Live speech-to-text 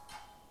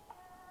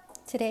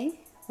Today,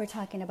 we're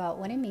talking about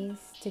what it means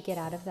to get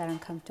out of that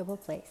uncomfortable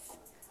place.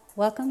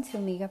 Welcome to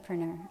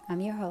Amigapreneur.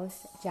 I'm your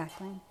host,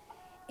 Jacqueline.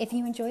 If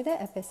you enjoy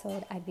the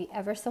episode, I'd be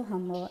ever so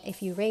humble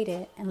if you rate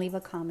it and leave a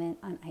comment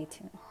on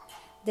iTunes.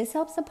 This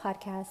helps the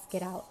podcast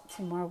get out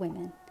to more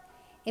women.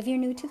 If you're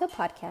new to the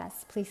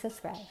podcast, please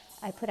subscribe.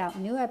 I put out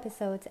new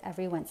episodes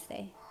every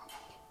Wednesday.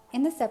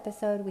 In this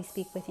episode, we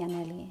speak with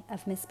Yaneli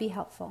of Miss Be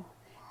Helpful.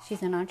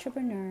 She's an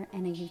entrepreneur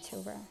and a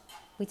YouTuber.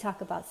 We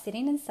talk about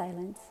sitting in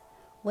silence,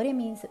 what it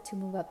means to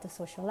move up the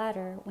social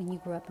ladder when you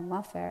grew up in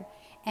welfare,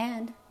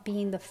 and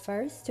being the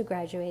first to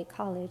graduate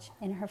college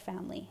in her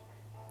family.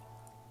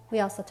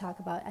 We also talk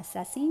about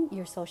assessing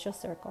your social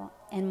circle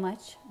and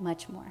much,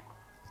 much more.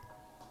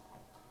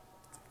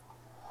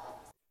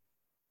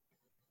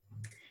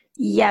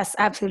 Yes,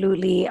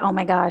 absolutely. Oh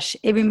my gosh.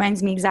 It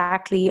reminds me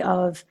exactly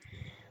of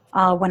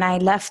when I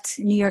left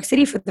New York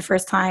City for the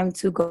first time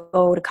to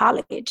go to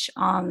college.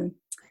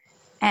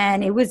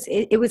 And it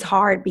was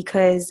hard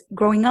because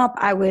growing up,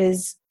 I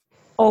was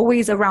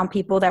always around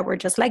people that were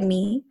just like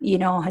me,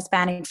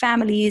 Hispanic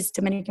families,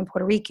 Dominican,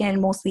 Puerto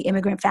Rican, mostly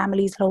immigrant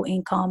families, low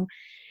income.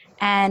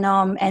 And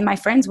my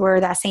friends were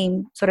that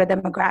same sort of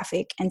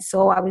demographic. And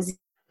so I was,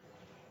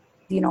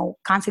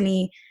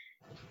 constantly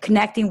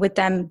connecting with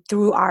them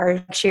through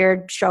our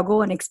shared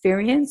struggle and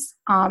experience.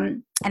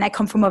 And I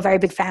come from a very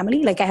big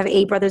family. Like I have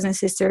 8 brothers and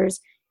sisters.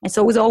 And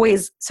so it was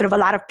always sort of a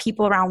lot of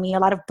people around me, a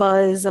lot of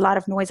buzz, a lot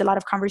of noise, a lot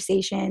of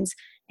conversations.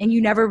 And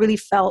you never really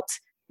felt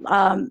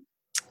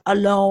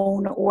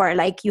alone or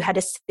like you had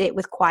to sit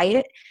with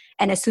quiet.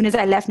 And as soon as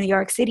I left New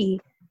York City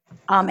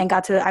and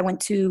I went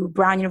to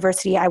Brown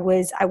University, I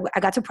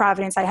got to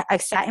Providence. I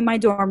sat in my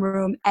dorm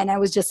room and I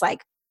was just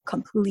like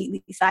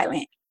completely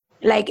silent.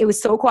 Like it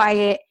was so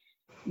quiet.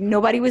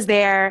 Nobody was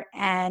there.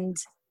 And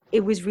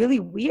it was really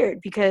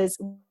weird because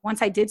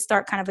once I did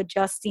start kind of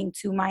adjusting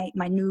to my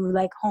new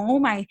like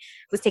home, I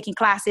was taking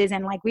classes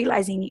and like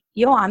realizing,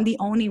 I'm the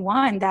only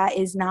one that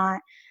is not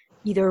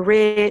either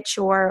rich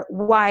or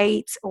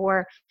white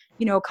or,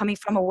 coming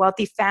from a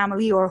wealthy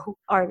family or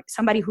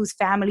somebody whose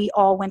family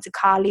all went to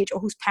college or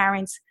whose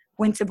parents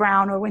went to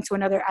Brown or went to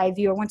another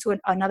Ivy or went to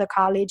another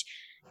college.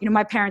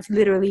 My parents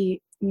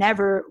literally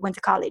never went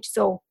to college.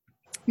 So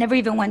never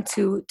even went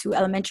to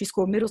elementary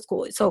school, middle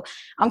school. So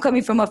I'm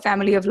coming from a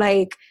family of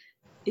like,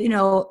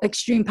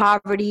 extreme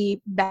poverty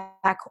back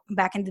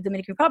in the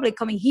Dominican Republic.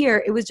 Coming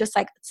here, it was just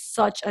like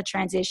such a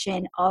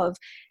transition of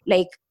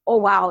like, oh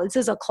wow, this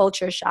is a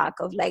culture shock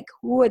of like,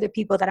 who are the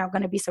people that I'm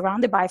going to be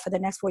surrounded by for the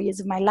next 4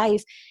 years of my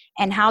life,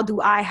 and how do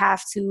I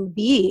have to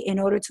be in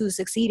order to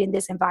succeed in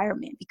this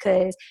environment?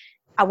 Because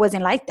I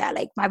wasn't like that.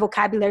 Like my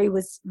vocabulary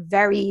was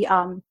very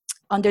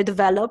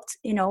underdeveloped,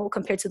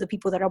 compared to the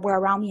people that were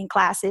around me in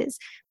classes.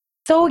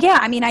 So yeah,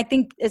 I mean, I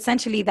think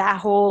essentially that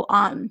whole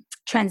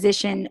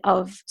transition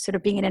of sort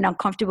of being in an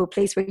uncomfortable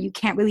place where you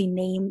can't really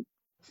name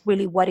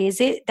really what is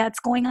it that's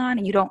going on,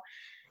 and you're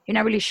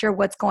not really sure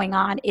what's going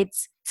on.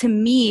 To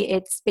me,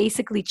 it's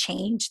basically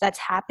change that's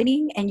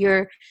happening, and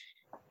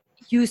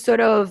you sort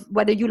of,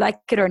 whether you like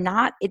it or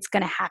not, it's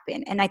going to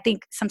happen. And I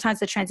think sometimes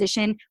the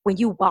transition, when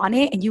you want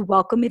it and you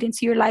welcome it into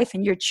your life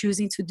and you're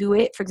choosing to do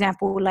it, for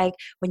example, like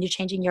when you're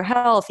changing your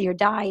health, your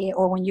diet,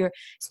 or when you're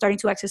starting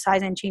to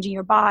exercise and changing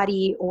your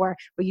body, or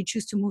when you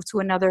choose to move to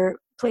another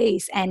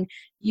place, and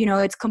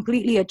it's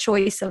completely a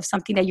choice of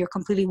something that you're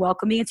completely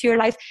welcoming into your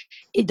life,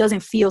 it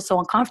doesn't feel so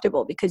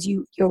uncomfortable because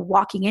you're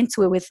walking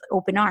into it with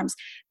open arms.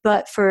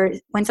 But for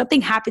when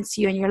something happens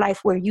to you in your life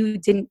where you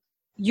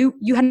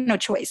had no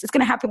choice, it's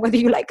going to happen whether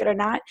you like it or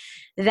not,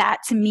 that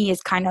to me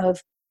is kind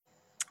of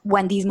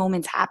when these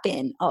moments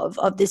happen of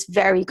this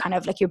very kind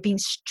of like you're being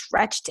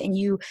stretched, and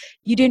you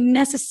didn't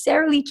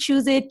necessarily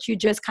choose it, you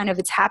just kind of,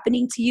 it's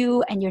happening to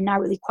you and you're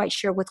not really quite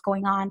sure what's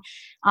going on,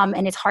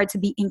 and it's hard to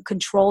be in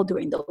control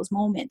during those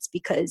moments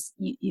because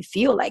you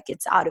feel like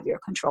it's out of your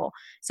control.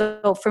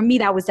 So for me,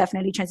 that was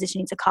definitely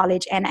transitioning to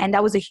college, and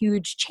that was a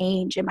huge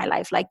change in my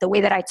life. Like the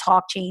way that I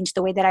talk changed,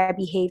 the way that I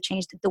behave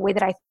changed, the way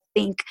that I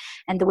think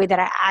and the way that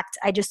I act.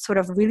 I just sort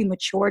of really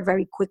matured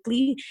very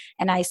quickly,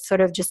 and I sort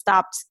of just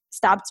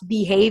stopped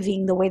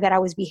behaving the way that I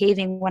was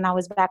behaving when I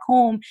was back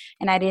home,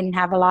 and I didn't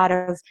have a lot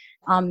of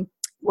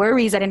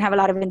worries. I didn't have a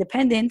lot of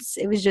independence.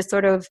 It was just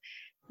sort of,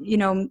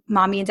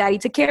 mommy and daddy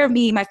took care of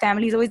me. My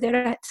family's always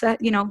there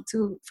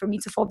for me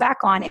to fall back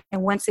on.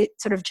 And once it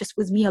sort of just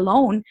was me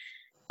alone,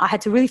 I had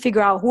to really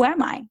figure out, who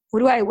am I? What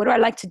do I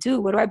like to do?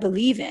 What do I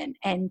believe in?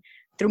 And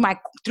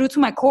through to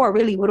my core,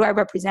 really, what do I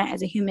represent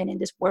as a human in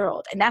this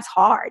world? And that's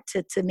hard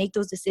to make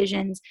those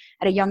decisions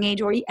at a young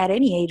age or at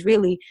any age,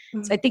 really.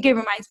 Mm-hmm. So I think it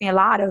reminds me a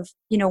lot of,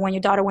 when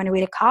your daughter went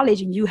away to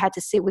college and you had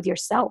to sit with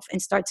yourself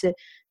and start to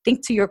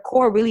think to your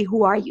core, really,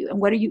 who are you? And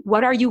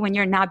what are you when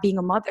you're not being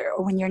a mother,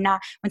 or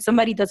when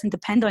somebody doesn't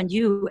depend on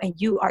you and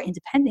you are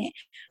independent?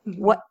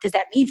 Mm-hmm. What does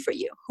that mean for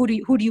you? Who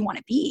do you want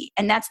to be?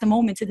 And that's the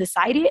moment to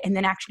decide it, and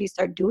then actually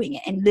start doing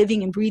it and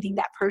living and breathing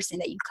that person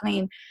that you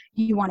claim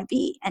you want to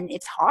be. And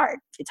it's hard.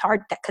 It's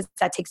hard because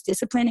that takes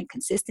discipline and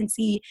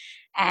consistency,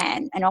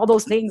 and all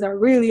those things are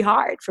really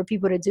hard for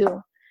people to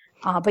do.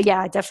 But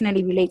yeah, I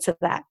definitely relate to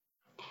that.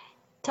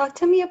 Talk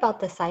to me about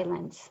the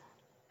silence.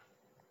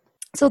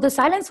 So the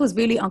silence was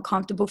really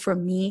uncomfortable for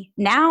me.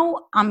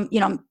 Now I'm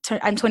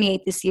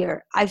 28 this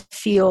year. I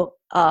feel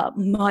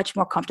much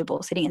more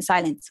comfortable sitting in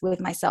silence with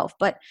myself.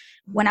 But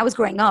when I was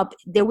growing up,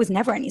 there was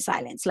never any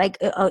silence. Like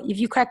if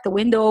you crack the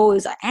window, it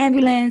was an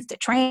ambulance, the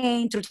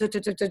train,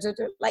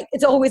 like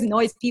it's always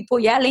noise, people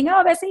yelling,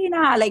 "Oh,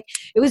 vecina!" Like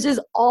it was just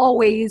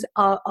always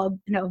a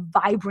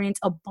vibrant,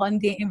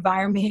 abundant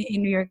environment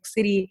in New York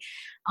City.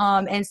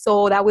 And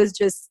so that was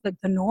just like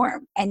the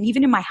norm. And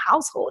even in my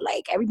household,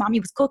 like every mommy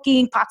was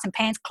cooking, pots and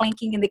pans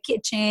clanking in the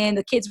kitchen,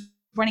 the kids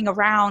running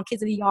around,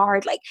 kids in the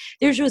yard. Like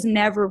there's just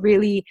never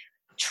really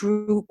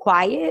true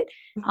quiet.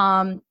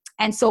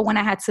 And so when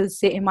I had to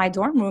sit in my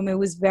dorm room, it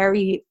was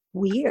very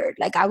weird.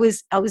 Like I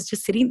was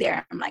just sitting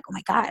there. I'm like, oh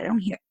my God, I don't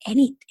hear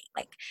anything,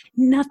 like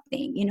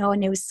nothing,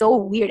 and it was so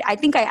weird. I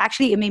think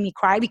it made me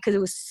cry because it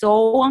was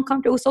so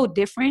uncomfortable, it was so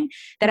different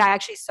that I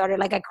actually started,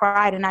 like I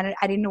cried and I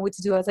didn't know what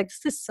to do. I was like,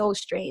 this is so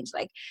strange.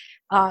 Like,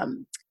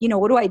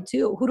 what do I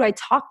do? Who do I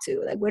talk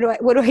to? Like, what do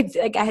I,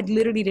 like, I had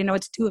literally didn't know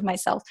what to do with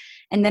myself.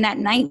 And then at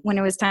night when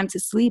it was time to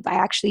sleep,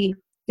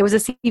 there was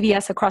a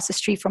CVS across the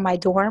street from my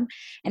dorm.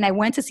 And I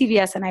went to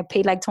CVS and I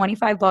paid like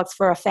 $25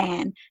 for a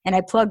fan. And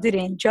I plugged it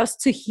in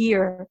just to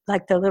hear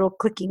like the little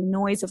clicking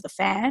noise of the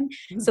fan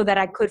so that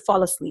I could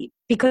fall asleep,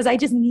 because I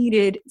just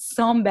needed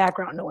some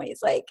background noise.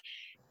 Like,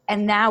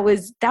 and that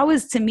was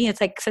to me,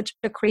 it's like such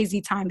a crazy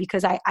time,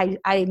 because I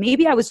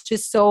maybe I was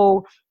just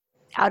so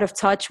out of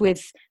touch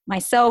with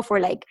myself, or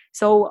like,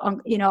 so,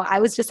 I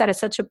was just at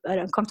such an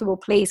uncomfortable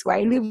place where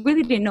I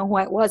really didn't know who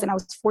I was. And I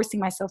was forced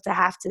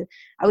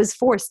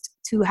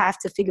to have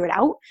to figure it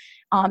out,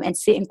 and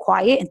sit in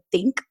quiet and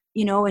think,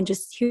 and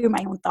just hear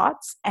my own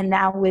thoughts. And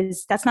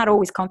that's not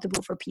always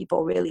comfortable for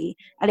people, really.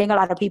 I think a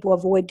lot of people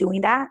avoid doing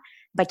that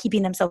by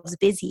keeping themselves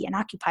busy and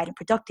occupied and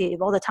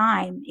productive all the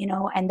time,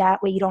 and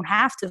that way you don't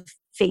have to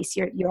face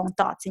your own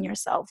thoughts and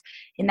yourself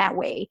in that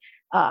way.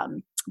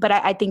 But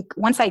I think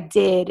once I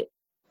did,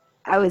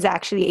 I was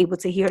actually able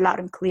to hear loud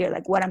and clear,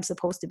 like what I'm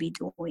supposed to be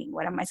doing,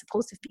 what am I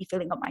supposed to be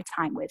filling up my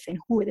time with, and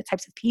who are the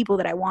types of people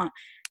that I want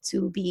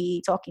to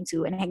be talking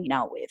to and hanging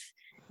out with.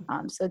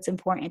 So it's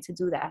important to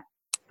do that.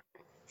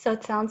 So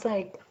it sounds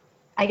like,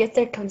 I guess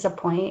there comes a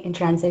point in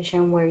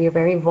transition where you're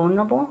very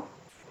vulnerable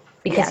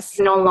because Yes.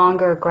 you no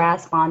longer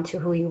grasp onto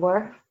who you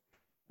were,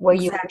 where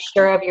you were Exactly.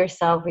 sure of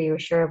yourself, where you were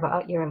sure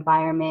about your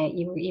environment,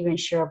 you were even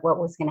sure of what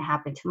was going to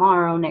happen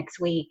tomorrow, next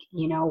week,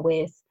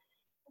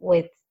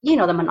 with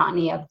the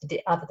monotony of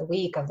the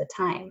week, of the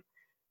time.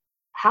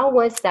 How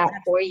was that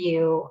for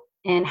you,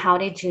 and how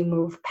did you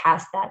move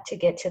past that to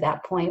get to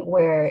that point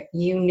where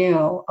you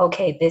knew,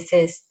 okay, this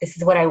is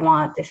what I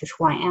want, this is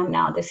who I am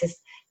now, this is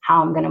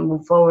how I'm going to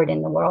move forward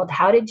in the world?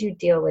 How did you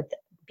deal with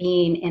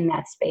being in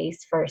that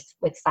space, first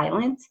with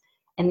silence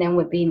and then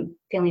with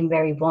feeling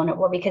very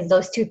vulnerable? Because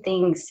those two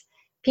things,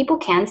 people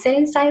can sit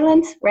in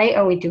silence, right?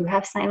 Or we do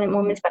have silent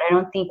moments, but I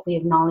don't think we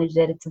acknowledge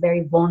that it's a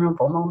very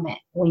vulnerable moment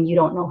when you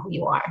don't know who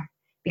you are,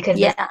 because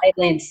the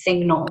silence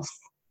signals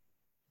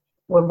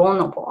we're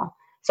vulnerable.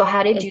 So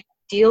how did you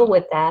deal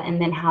with that?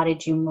 And then how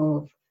did you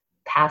move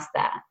past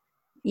that?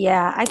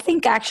 Yeah, I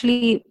think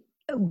actually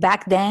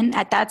back then,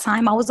 at that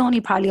time, I was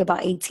only probably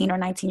about 18 or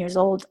 19 years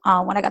old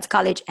when I got to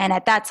college. And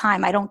at that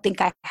time, I don't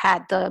think I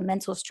had the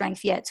mental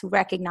strength yet to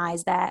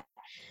recognize that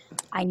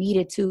I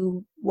needed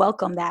to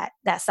welcome that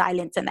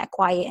silence and that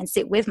quiet and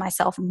sit with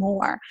myself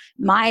more.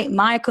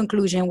 My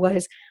conclusion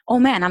was, oh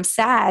man, I'm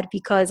sad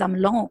because I'm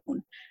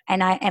alone.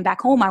 And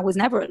back home I was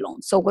never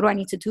alone. So what do I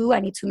need to do? I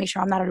need to make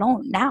sure I'm not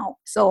alone now.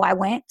 So I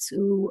went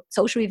to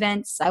social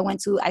events. I went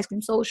to ice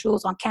cream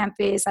socials on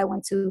campus. I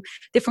went to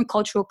different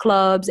cultural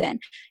clubs and,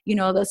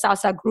 the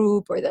salsa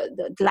group or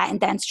the Latin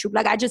dance troupe.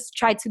 Like I just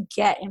tried to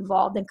get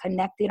involved and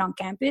connected on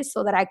campus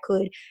so that I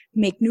could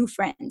make new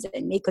friends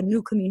and make a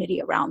new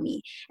community around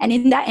me. And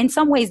in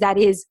some ways that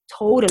is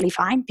totally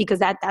fine, because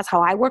that's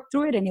how I work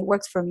through it, and it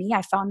works for me.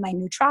 I found my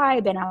new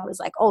tribe and I was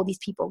like, oh, these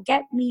people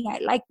get me. I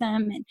like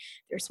them and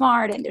they're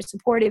smart and they're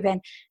supportive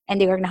and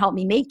they're going to help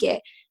me make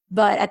it.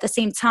 But at the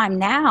same time,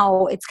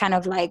 now it's kind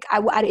of like,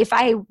 if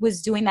I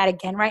was doing that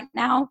again right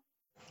now,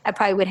 I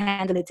probably would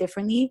handle it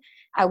differently.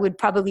 I would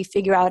probably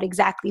figure out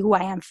exactly who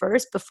I am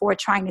first before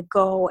trying to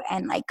go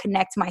and like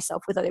connect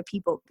myself with other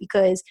people,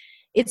 because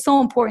it's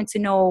so important to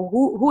know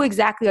who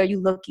exactly are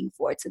you looking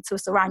for to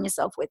surround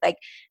yourself with. Like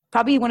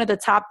probably one of the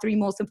top 3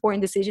 most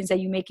important decisions that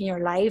you make in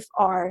your life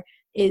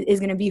is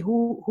going to be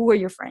who are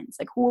your friends?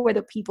 Like who are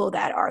the people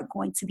that are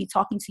going to be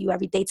talking to you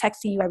every day,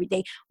 texting you every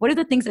day? What are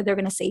the things that they're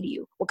going to say to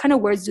you? What kind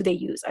of words do they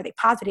use? Are they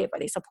positive? Are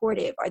they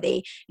supportive? Are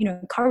they,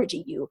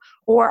 encouraging you?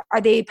 Or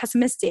are they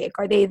pessimistic?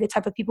 Are they the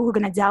type of people who are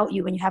going to doubt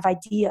you when you have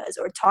ideas,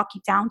 or talk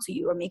you down to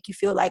you, or make you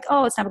feel like,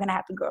 oh, it's never going to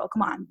happen, girl.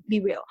 Come on, be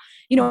real.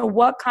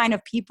 What kind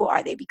of people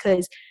are they?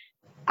 Because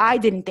I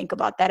didn't think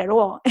about that at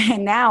all.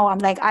 And now I'm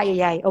like,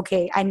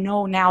 okay, I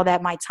know now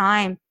that my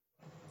time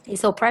is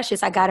so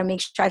precious. I got to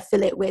make sure I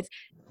fill it with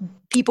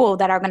people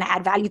that are going to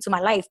add value to my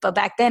life. But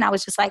back then I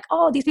was just like,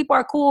 oh, these people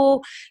are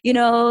cool. You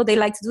know, they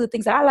like to do the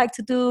things that I like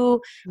to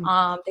do.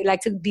 They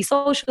like to be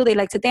social. They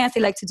like to dance.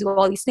 They like to do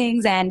all these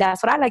things. And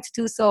that's what I like to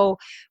do. So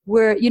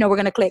we're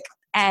going to click.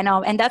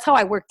 And that's how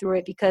I worked through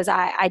it, because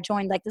I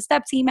joined like the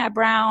step team at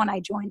Brown.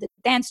 I joined the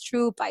dance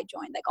troupe. I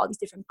joined like all these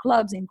different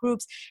clubs and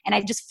groups, and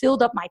I just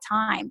filled up my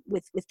time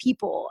with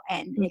people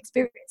and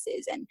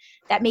experiences, and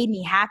that made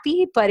me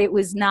happy. But it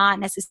was not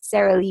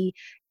necessarily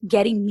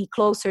getting me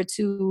closer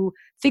to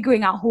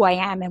figuring out who I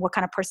am and what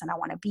kind of person I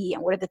want to be,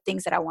 and what are the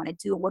things that I want to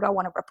do, and what do I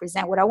want to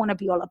represent, what I want to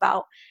be all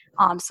about.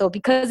 So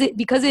because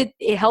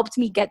it helped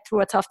me get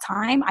through a tough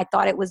time, I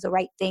thought it was the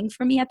right thing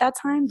for me at that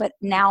time. But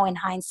now in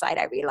hindsight,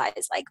 I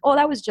realized like, oh,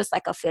 that was just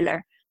like a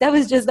filler. That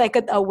was just like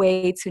a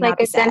way to like not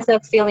be a sad. sense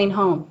of feeling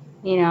home,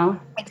 you know?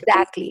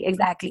 Exactly.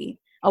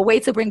 A way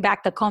to bring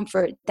back the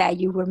comfort that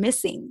you were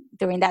missing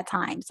during that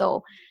time.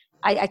 So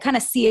I kind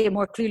of see it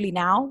more clearly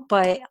now.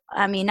 But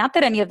I mean, not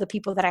that any of the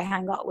people that I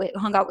hung out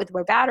with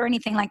were bad or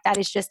anything like that.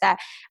 It's just that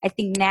I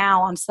think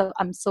now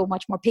I'm so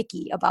much more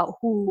picky about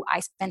who I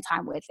spend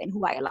time with and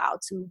who I allow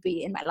to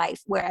be in my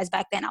life. Whereas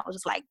back then I was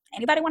just like,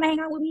 anybody want to hang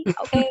out with me?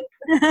 Okay.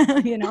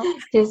 You know,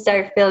 Just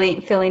start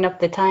filling up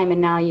the time, and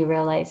now you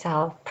realize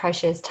how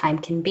precious time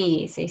can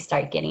be. So you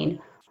start getting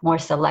more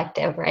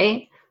selective,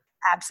 right?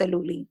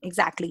 absolutely.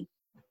 Exactly.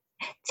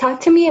 Talk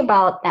to me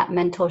about that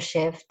mental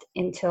shift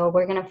into,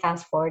 we're going to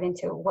fast forward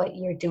into what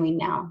you're doing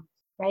now,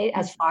 right?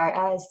 As far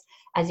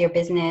as your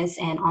business,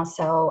 and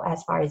also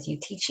as far as you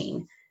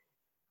teaching.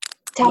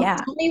 Tell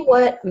me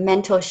what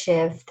mental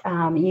shift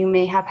you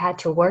may have had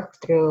to work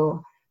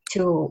through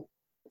to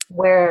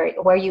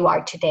where you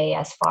are today,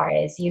 as far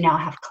as you now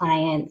have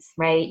clients,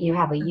 right? You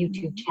have a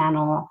YouTube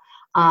channel.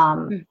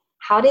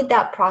 How did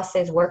that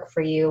process work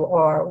for you?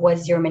 Or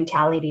was your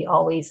mentality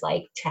always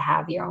like to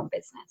have your own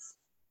business?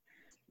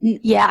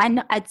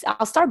 Yeah,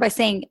 I'll start by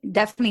saying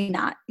definitely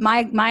not.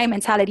 My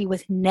mentality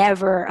was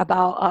never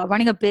about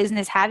running a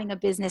business, having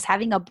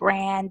a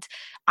brand.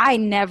 I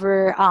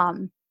never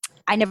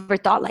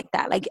thought like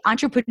that. Like,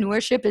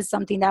 entrepreneurship is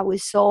something that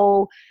was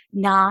so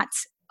not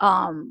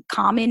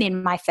common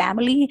in my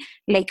family.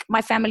 Like,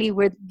 my family,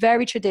 were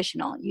very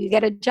traditional. You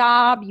get a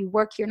job, you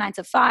work your 9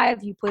 to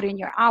 5, you put in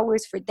your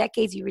hours for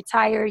decades, you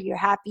retire, you're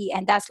happy,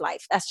 and that's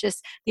life. That's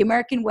just the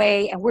American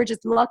way. And we're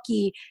just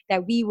lucky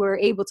that we were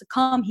able to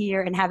come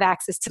here and have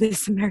access to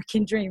this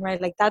American dream,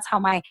 right? Like, that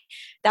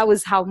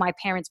was how my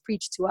parents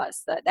preached to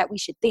us, that we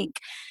should think.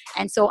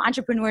 And so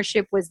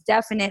entrepreneurship was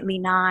definitely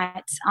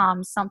not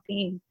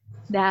something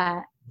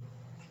that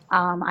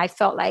I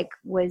felt like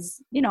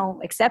was,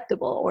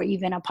 acceptable, or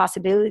even a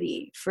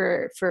possibility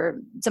for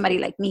somebody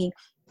like me.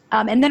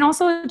 And then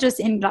also just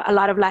in a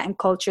lot of Latin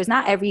cultures,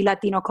 not every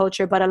Latino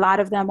culture, but a lot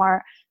of them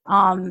are,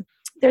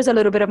 there's a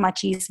little bit of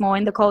machismo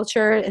in the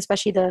culture,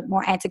 especially the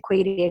more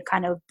antiquated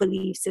kind of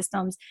belief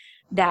systems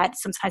that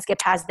sometimes get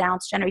passed down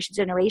generation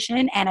to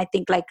generation. And I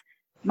think, like,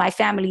 my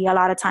family, a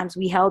lot of times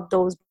we held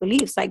those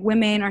beliefs, like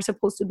women are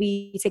supposed to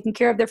be taking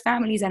care of their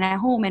families and at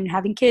home and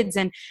having kids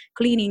and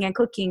cleaning and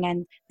cooking,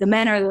 and the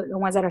men are the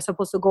ones that are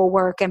supposed to go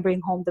work and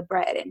bring home the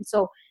bread. And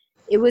so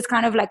it was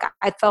kind of like,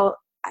 I felt,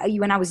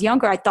 when I was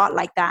younger, I thought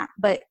like that.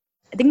 But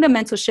I think the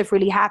mental shift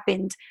really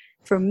happened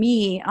for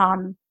me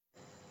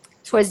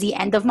towards the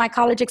end of my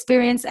college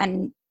experience.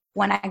 And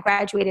when I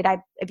graduated,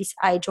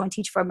 I joined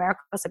Teach for America,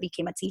 so I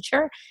became a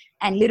teacher.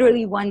 And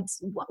literally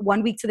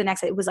one week to the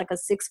next, it was like a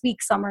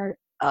 6-week summer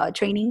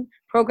training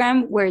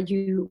program where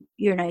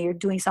you're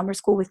doing summer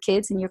school with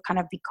kids, and you're kind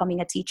of becoming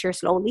a teacher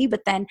slowly.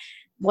 But then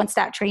once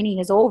that training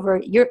is over,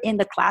 you're in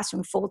the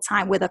classroom full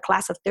time with a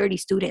class of 30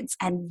 students,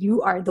 and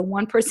you are the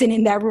one person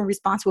in that room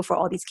responsible for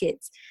all these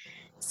kids.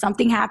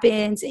 Something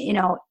happens,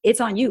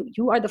 it's on you.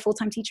 You are the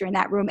full-time teacher in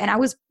that room. And I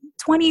was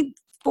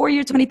 24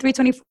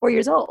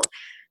 years old.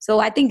 So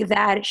I think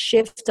that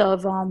shift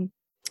of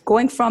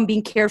going from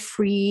being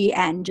carefree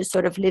and just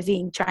sort of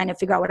living, trying to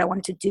figure out what I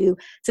wanted to do,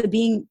 to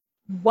being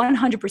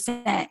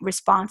 100%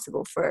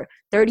 responsible for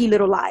 30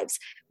 little lives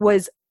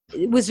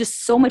it was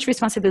just so much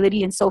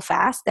responsibility and so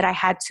fast that I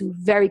had to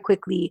very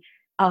quickly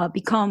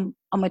become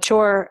a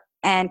mature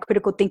and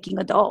critical thinking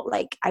adult.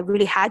 Like, I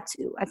really had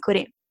to. I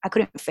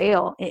couldn't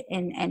fail.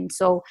 And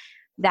so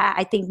that,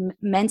 I think,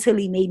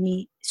 mentally made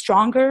me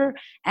stronger,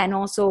 and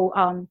also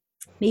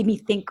made me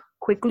think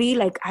quickly.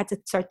 Like, I had to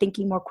start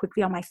thinking more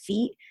quickly on my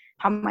feet.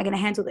 How am I going to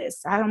handle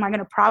this? How am I going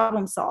to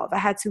problem solve? I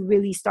had to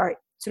really start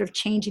sort of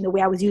changing the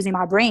way I was using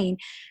my brain.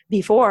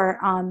 Before,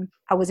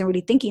 I wasn't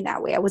really thinking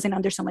that way. I wasn't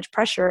under so much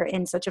pressure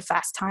in such a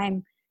fast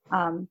time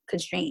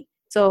constraint.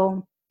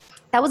 So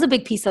that was a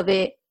big piece of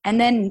it.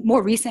 And then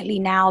more recently,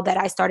 now that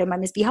I started my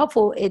Miss Be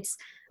Helpful,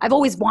 I've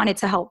always wanted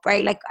to help,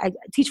 right? Like, I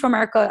Teach for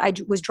America, I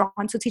was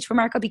drawn to Teach for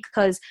America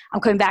because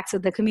I'm coming back to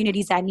the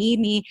communities that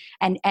need me,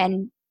 and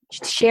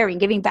sharing,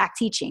 giving back,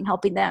 teaching,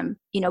 helping them,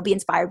 be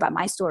inspired by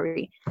my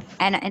story.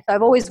 And so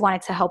I've always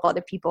wanted to help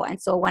other people.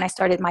 And so when I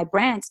started my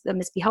brand, the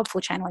Miss Be Helpful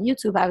channel on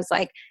YouTube, I was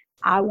like,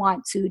 I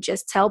want to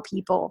just tell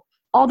people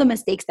all the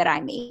mistakes that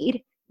I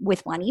made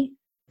with money,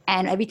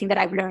 and everything that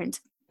I've learned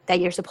that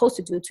you're supposed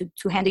to do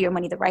to handle your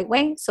money the right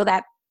way, so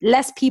that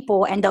less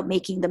people end up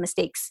making the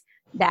mistakes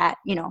that,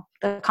 you know,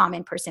 the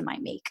common person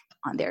might make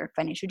on their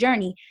financial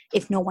journey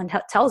if no one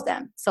tells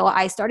them. So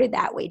I started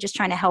that way, just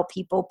trying to help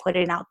people, put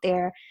it out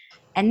there.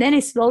 And then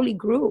it slowly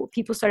grew.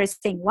 People started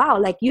saying, wow,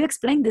 like you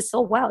explained this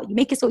so well. You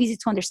make it so easy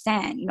to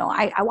understand. You know,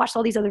 I watched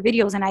all these other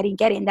videos and I didn't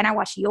get it. And then I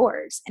watched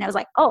yours and I was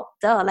like, oh,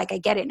 duh, like I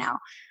get it now.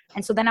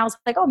 And so then I was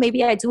like, oh,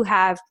 maybe I do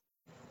have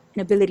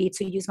an ability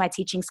to use my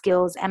teaching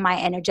skills and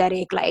my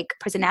energetic like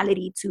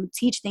personality to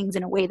teach things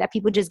in a way that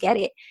people just get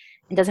it.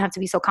 It doesn't have to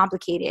be so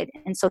complicated.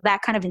 And so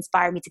that kind of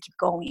inspired me to keep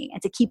going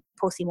and to keep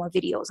posting more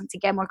videos and to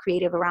get more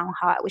creative around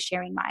how I was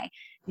sharing my,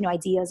 you know,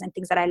 ideas and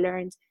things that I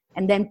learned.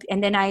 And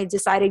then I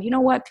decided, you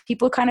know what,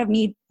 people kind of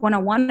need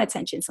one-on-one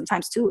attention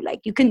sometimes too.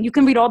 Like you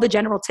can read all the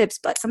general tips,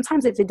 but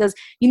sometimes if it does,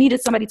 you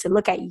needed somebody to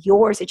look at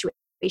your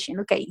situation,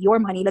 look at your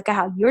money, look at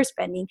how you're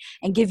spending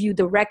and give you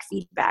direct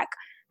feedback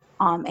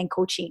and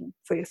coaching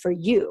for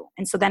you.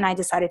 And so then I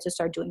decided to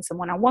start doing some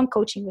one-on-one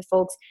coaching with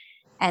folks.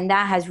 And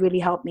that has really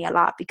helped me a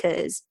lot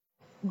because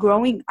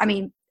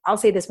I'll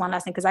say this one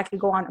last thing because I could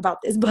go on about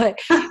this, but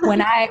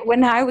when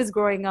I was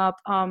growing up,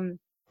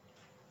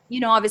 you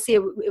know, obviously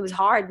it was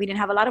hard. We didn't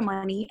have a lot of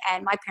money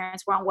and my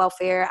parents were on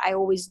welfare. I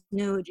always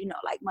knew, you know,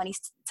 like money's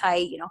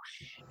tight, you know,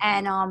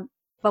 and,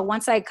 but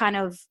once I kind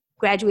of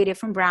graduated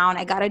from Brown,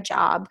 I got a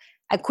job.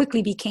 I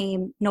quickly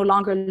became no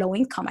longer low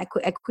income. I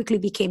quickly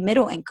became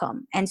middle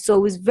income. And so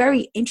it was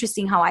very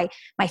interesting how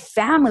my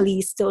family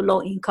is still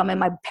low income and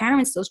my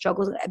parents still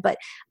struggle, but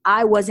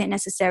I wasn't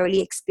necessarily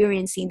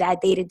experiencing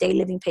that day-to-day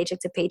living paycheck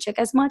to paycheck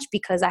as much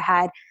because I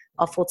had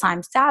a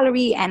full-time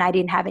salary and I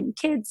didn't have any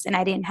kids and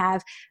I didn't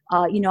have,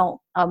 you know,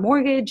 a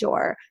mortgage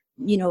or,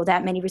 you know,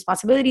 that many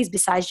responsibilities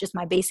besides just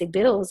my basic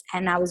bills.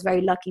 And I was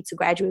very lucky to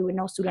graduate with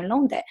no student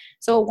loan debt.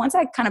 So once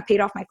I kind of paid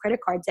off my credit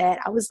card debt,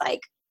 I was like,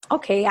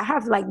 okay, I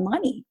have like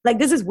money. Like,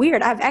 this is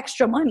weird. I have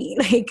extra money.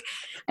 Like,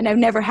 and I've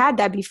never had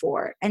that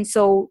before. And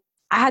so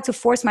I had to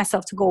force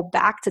myself to go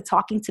back to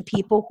talking to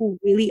people who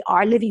really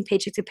are living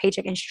paycheck to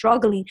paycheck and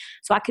struggling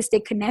so I could stay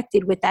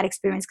connected with that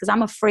experience. Cause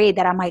I'm afraid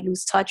that I might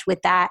lose touch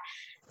with that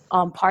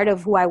part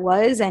of who I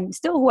was and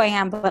still who I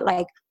am, but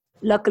like,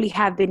 luckily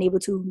have been able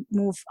to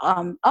move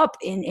up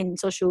in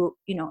social,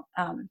 you know,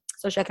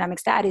 socioeconomic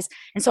status.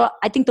 And so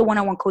I think the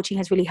one-on-one coaching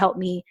has really helped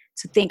me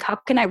to think, how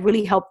can I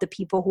really help the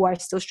people who are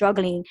still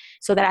struggling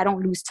so that I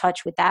don't lose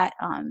touch with that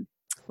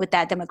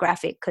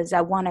demographic? Because I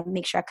want to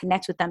make sure I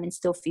connect with them and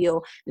still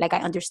feel like I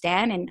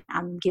understand and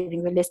I'm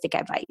giving realistic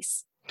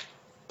advice.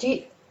 Do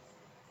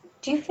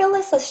you feel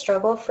it's a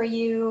struggle for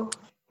you?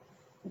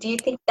 Do you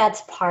think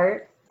that's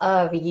part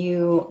of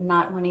you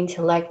not wanting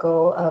to let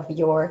go of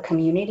your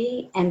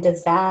community? And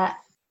does that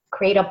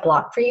create a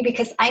block for you?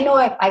 Because I know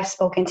I've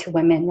spoken to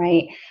women,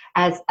 right,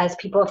 as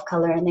people of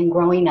color and then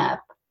growing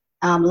up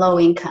low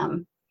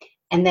income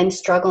and then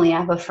struggling. I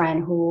have a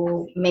friend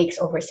who makes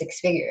over 6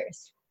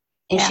 figures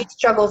and she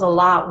struggles a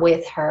lot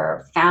with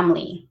her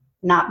family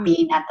not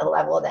being at the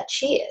level that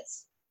she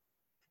is.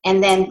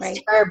 And then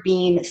her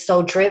being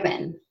so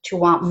driven to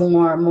want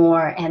more and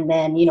more, and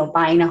then, you know,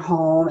 buying a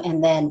home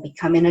and then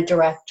becoming a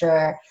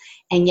director,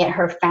 and yet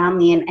her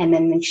family, and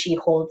then she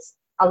holds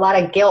a lot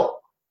of guilt,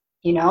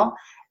 you know,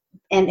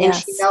 and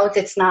she knows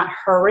it's not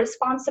her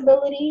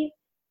responsibility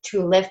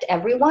to lift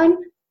everyone.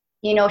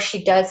 You know,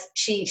 she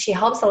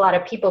helps a lot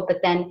of people, but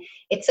then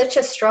it's such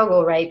a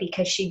struggle, right?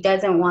 Because she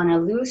doesn't want to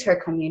lose her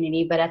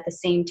community, but at the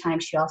same time,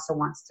 she also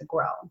wants to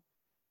grow.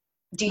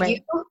 Do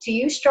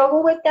you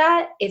struggle with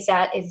that? Is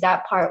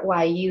that part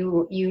why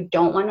you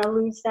don't want to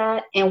lose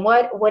that? And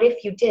what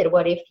if you did?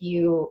 What if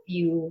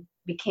you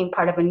became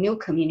part of a new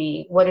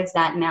community? What does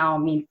that now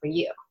mean for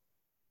you?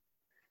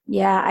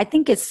 Yeah, I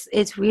think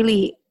it's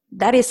really,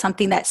 that is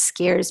something that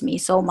scares me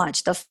so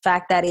much. The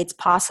fact that it's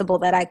possible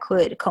that I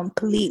could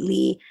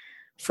completely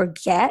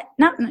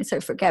not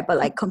necessarily forget, but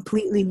like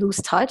completely lose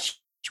touch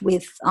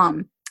with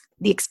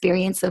the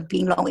experience of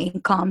being low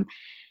income,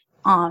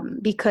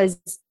 because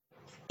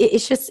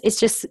it's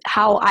just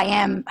how I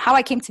am, how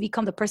I came to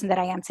become the person that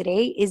I am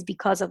today is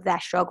because of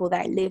that struggle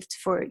that I lived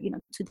for, you know,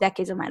 2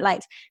 decades of my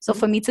life. So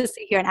for me to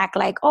sit here and act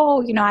like,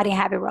 oh, you know, I didn't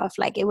have it rough,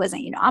 like it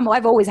wasn't, you know,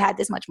 I've always had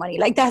this much money,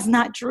 like that's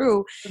not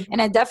true.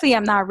 And I definitely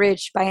am not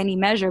rich by any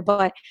measure,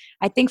 but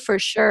I think for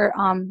sure,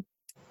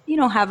 you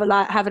know, have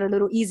it a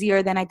little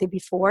easier than I did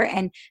before.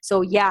 And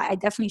so, yeah, I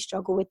definitely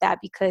struggle with that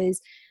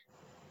because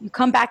you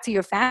come back to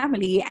your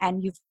family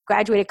and you've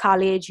graduated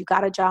college, you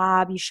got a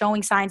job, you're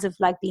showing signs of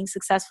like being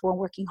successful and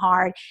working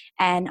hard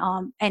and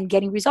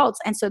getting results.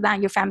 And so now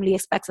your family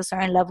expects a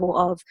certain level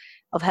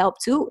of help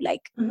too. Like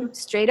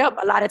straight up,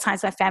 a lot of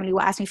times my family will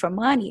ask me for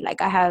money.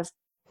 Like I have,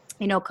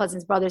 you know,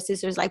 cousins, brothers,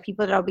 sisters, like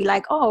people that'll be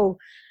like, oh,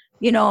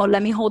 you know,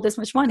 let me hold this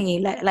much money.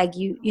 Like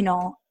you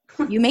know,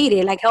 you made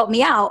it, like help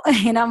me out.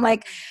 And I'm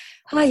like,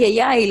 oh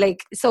yeah.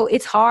 Like, so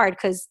it's hard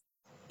because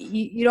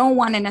you don't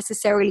want to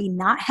necessarily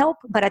not help,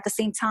 but at the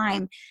same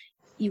time,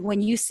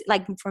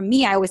 like for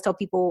me, I always tell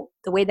people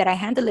the way that I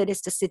handle it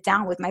is to sit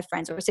down with my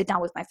friends or sit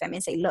down with my family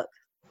and say, look,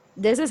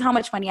 this is how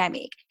much money I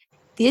make.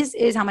 this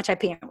is how much I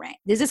pay in rent.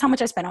 This is how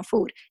much I spend on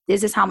food.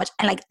 This is how much,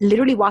 and like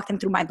literally walk them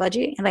through my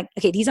budget and like,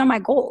 okay, these are my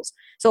goals.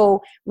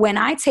 So when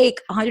I take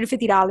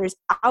 $150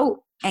 out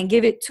and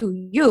give it to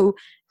you,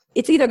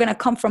 it's either going to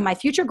come from my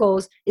future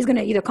goals, it's going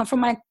to either come from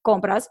my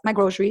compras, my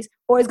groceries,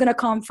 or it's going to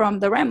come from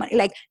the rent money.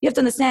 Like, you have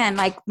to understand,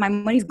 like, my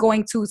money's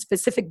going to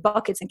specific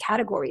buckets and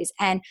categories.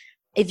 And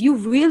if you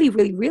really,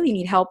 really, really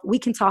need help, we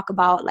can talk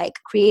about like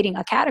creating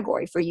a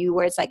category for you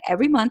where it's like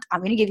every month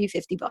I'm going to give you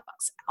 $50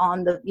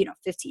 on the,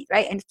 50,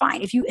 right? And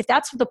fine. If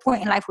that's the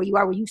point in life where you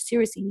are, where you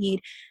seriously need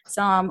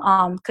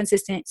some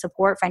consistent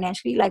support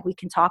financially, like we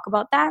can talk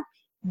about that.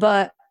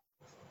 But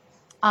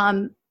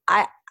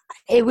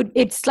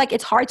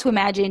it's hard to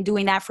imagine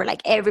doing that for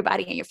like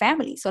everybody in your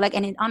family. So like,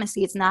 and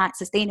honestly, it's not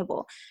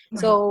sustainable.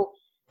 Right. So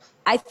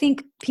I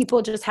think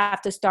people just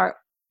have to start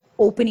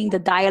opening the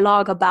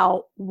dialogue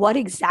about what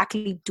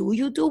exactly do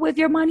you do with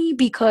your money?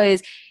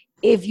 Because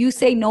if you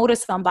say no to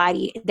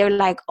somebody, they're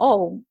like,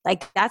 oh,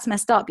 like that's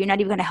messed up. You're not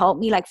even going to help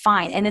me. Like,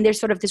 fine. And then there's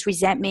sort of this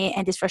resentment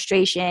and this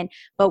frustration.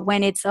 But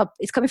when it's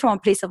coming from a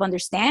place of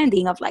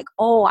understanding of like,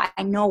 oh,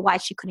 I know why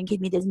she couldn't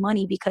give me this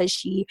money because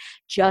she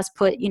just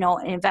put,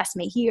 an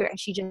investment here and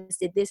she just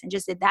did this and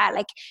just did that.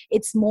 Like,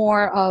 it's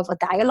more of a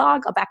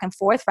dialogue, a back and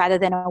forth rather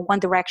than a one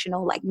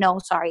directional, like, no,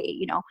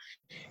 sorry,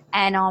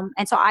 And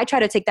so I try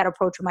to take that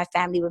approach with my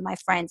family, with my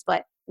friends,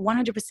 but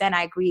 100%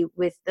 I agree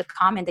with the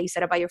comment that you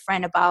said about your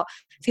friend about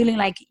feeling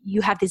like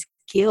you have this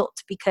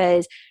guilt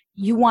because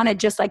you want to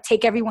just like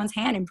take everyone's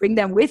hand and bring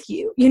them with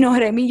you. You know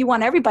what I mean? You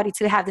want everybody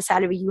to have the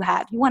salary you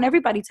have. You want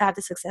everybody to have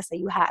the success that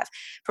you have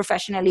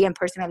professionally and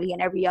personally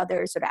and every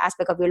other sort of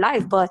aspect of your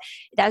life. But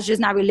that's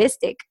just not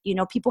realistic.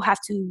 People have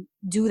to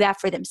do that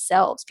for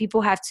themselves.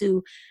 People have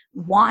to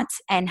want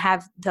and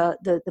have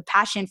the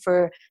passion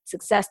for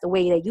success the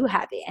way that you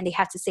have it. And they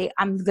have to say,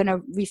 I'm going to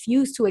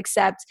refuse to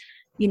accept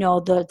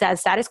the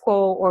status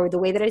quo or the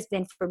way that it's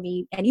been for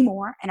me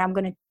anymore. And I'm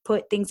going to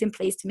put things in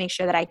place to make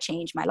sure that I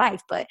change my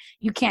life. But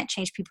you can't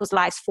change people's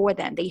lives for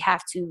them. They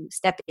have to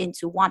step in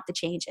to want the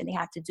change and they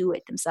have to do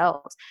it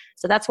themselves.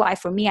 So that's why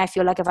for me, I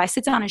feel like if I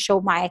sit down and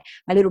show my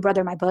little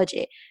brother my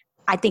budget,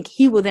 I think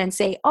he will then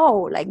say,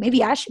 oh, like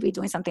maybe I should be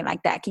doing something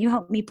like that. Can you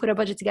help me put a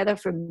budget together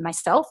for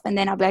myself? And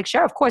then I'll be like,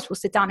 sure, of course, we'll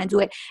sit down and do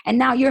it. And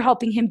now you're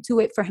helping him do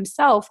it for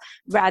himself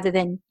rather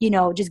than,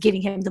 just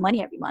giving him the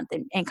money every month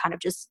and kind of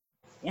just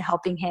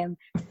helping him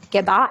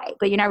get by,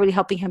 but you're not really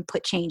helping him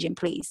put change in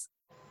place.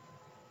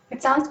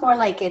 It sounds more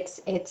like it's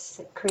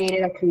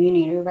created a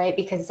community, right?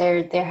 Because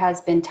there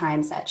has been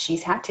times that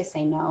she's had to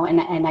say no,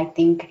 and I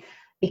think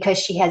because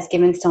she has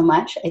given so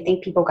much, I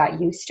think people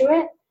got used to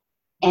it,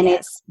 and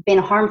yes. It's been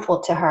harmful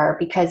to her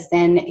because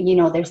then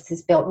there's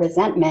this built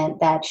resentment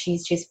that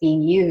she's just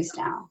being used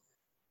now,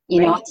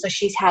 right. So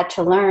she's had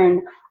to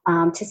learn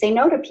to say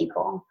no to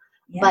people.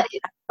 Yeah.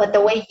 But the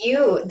way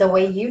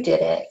you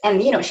did it,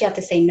 and she had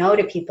to say no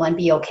to people and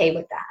be okay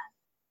with that.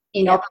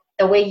 Yeah.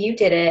 The way you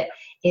did it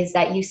is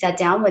that you sat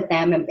down with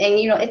them, and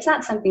it's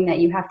not something that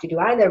you have to do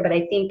either. But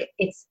I think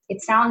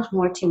it sounds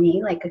more to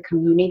me like a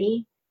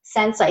community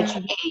sense, like,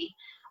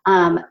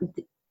 mm-hmm.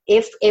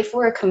 Hey, if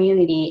we're a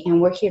community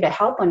and we're here to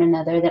help one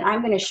another, then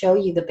I'm going to show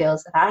you the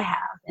bills that I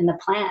have and the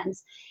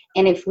plans.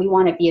 And if we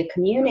want to be a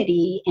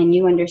community, and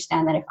you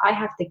understand that if I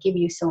have to give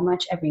you so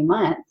much every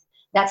month,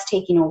 that's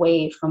taking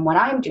away from what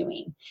I'm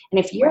doing. And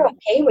if you're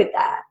okay with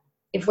that,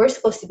 if we're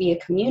supposed to be a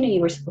community,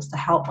 we're supposed to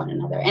help one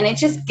another. And it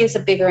just gives a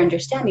bigger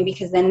understanding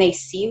because then they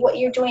see what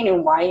you're doing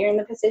and why you're in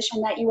the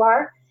position that you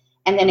are.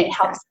 And then it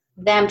helps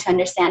them to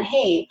understand,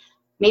 hey,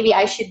 maybe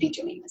I should be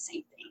doing the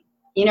same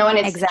thing. And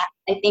it's,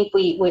 exactly. I think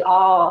we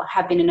all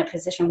have been in a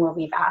position where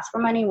we've asked for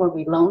money, where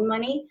we loan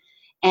money.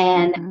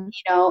 And,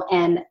 mm-hmm.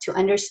 And to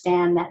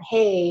understand that,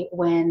 hey,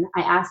 when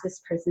I ask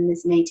this person,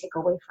 this may take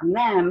away from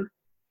them.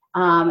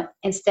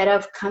 Instead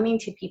of coming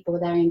to people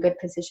that are in good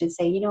positions,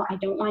 say, I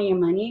don't want your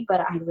money, but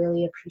I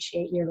really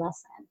appreciate your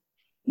lesson.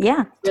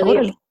 Yeah, really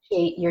totally.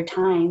 Appreciate your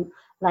time.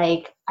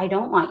 Like, I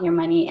don't want your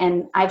money.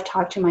 And I've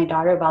talked to my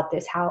daughter about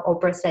this, how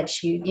Oprah said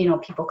she,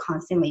 people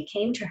constantly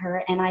came to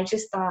her. And I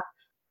just thought,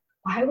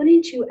 why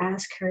wouldn't you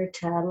ask her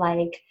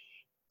to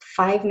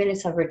 5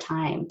 minutes of her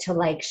time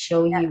to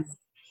show you,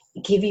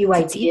 give you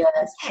ideas,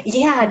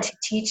 to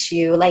teach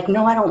you,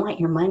 no, I don't want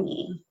your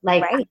money,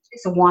 right. I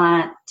just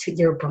want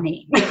your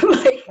brain. I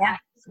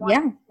just want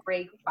to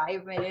break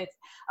 5 minutes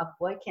of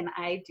what can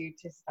I do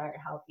to start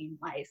helping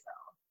myself.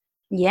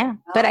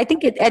 But I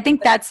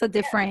think that's a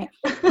different.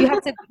 You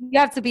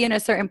have to be in a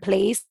certain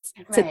place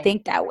to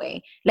think that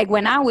way. Like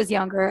when I was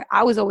younger,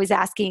 I was always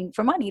asking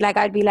for money. Like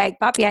I'd be like,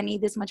 "Papi, I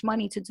need this much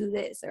money to do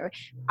this," or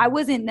I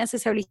wasn't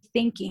necessarily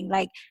thinking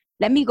like,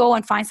 let me go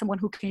and find someone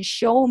who can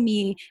show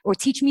me or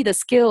teach me the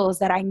skills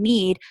that I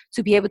need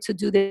to be able to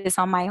do this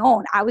on my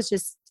own. I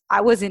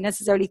wasn't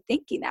necessarily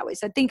thinking that way.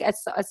 So I think at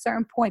a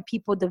certain point,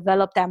 people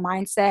develop that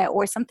mindset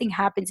or something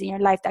happens in your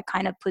life that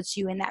kind of puts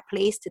you in that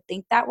place to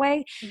think that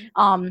way.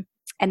 Mm-hmm.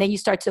 and then you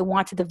start to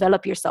want to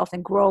develop yourself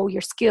and grow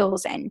your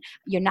skills and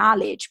your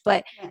knowledge.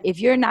 But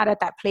if you're not at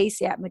that place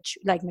yet,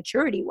 like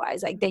maturity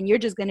wise, like then you're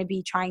just going to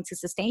be trying to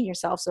sustain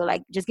yourself. So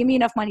like, just give me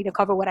enough money to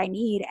cover what I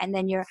need. And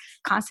then you're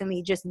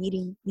constantly just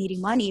needing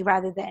money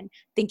rather than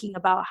thinking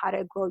about how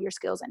to grow your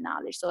skills and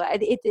knowledge. So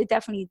it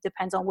definitely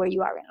depends on where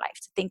you are in life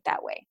to think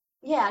that way.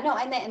 Yeah, no,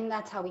 and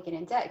that's how we get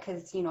in debt,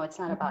 because it's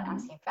not about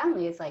asking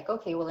family. It's like,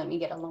 okay, well, let me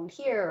get a loan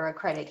here or a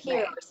credit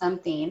here or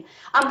something.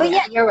 But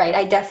yeah, you're right.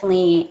 I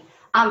definitely,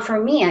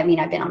 for me, I mean,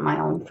 I've been on my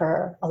own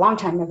for a long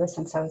time, ever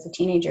since I was a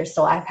teenager.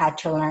 So I've had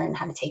to learn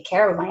how to take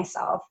care of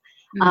myself.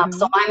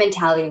 So my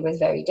mentality was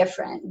very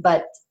different.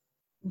 But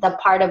the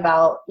part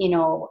about,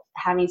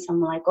 having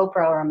someone like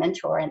Oprah or a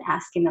mentor and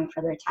asking them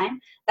for their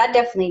time, that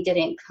definitely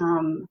didn't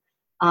come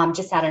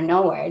just out of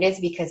nowhere. It is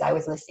because I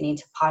was listening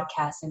to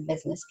podcasts and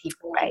business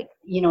people, right?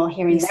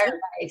 Hearing their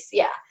advice,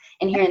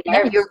 and hearing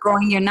their. You're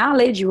growing your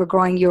knowledge. You were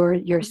growing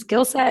your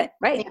skill set,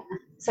 right? Yeah.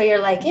 So you're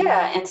like,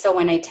 and so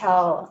when I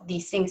tell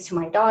these things to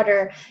my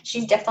daughter,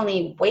 she's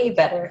definitely way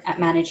better at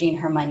managing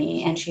her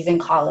money, and she's in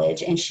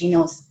college, and she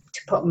knows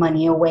to put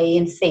money away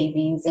in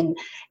savings, and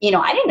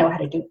I didn't know how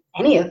to do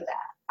any of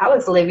that. I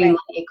was living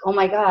like, oh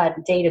my God,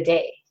 day to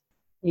day,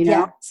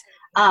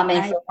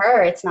 And for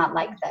her, it's not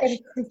like that.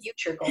 She has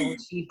future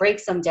goals. She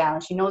breaks them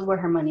down. She knows where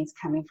her money's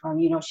coming from.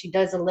 She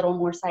does a little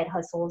more side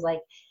hustles. Like,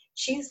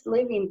 she's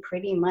living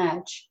pretty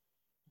much,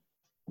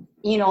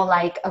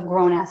 like a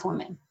grown ass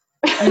woman.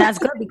 And that's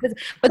good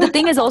but the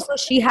thing is also,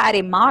 she had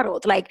it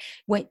modeled. Like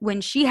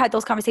when she had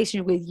those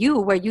conversations with you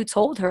where you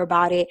told her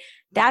about it,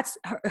 that's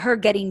her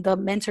getting the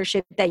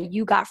mentorship that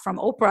you got from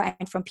Oprah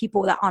and from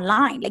people that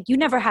online. Like, you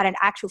never had an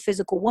actual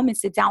physical woman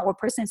sit down or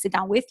person sit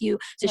down with you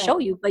to show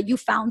you, but you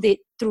found it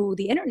through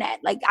the internet.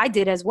 Like I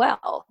did as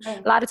well.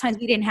 A lot of times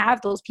we didn't have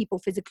those people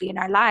physically in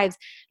our lives.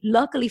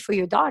 Luckily for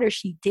your daughter,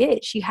 she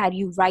did. She had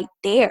you right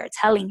there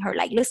telling her,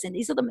 like, listen,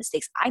 these are the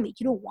mistakes I made.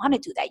 You don't want to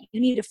do that. You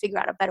need to figure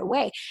out a better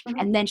way.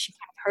 And then she kind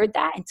of heard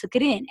that and took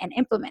it in and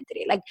implemented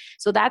it. Like,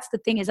 so that's the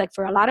thing, is like,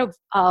 for a lot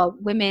of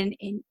women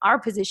in our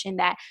position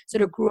that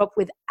sort of grew up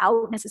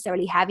without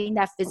necessarily having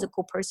that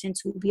physical person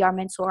to be our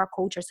mentor, our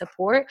coach, or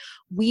support,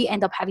 we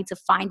end up having to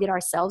find it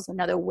ourselves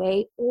another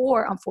way.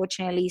 Or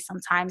unfortunately,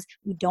 sometimes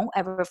we don't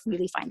ever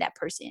really find that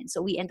person.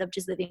 So we end up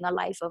just living a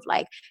life of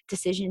like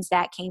decisions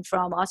that came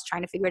from us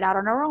trying to figure it out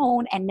on our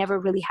own and never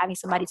really having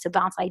somebody to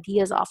bounce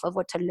ideas off of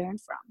or to learn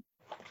from.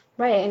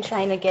 Right, and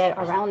trying to get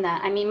around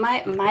that. I mean,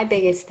 my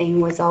biggest thing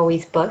was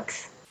always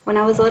books. When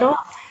I was little,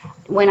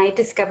 when I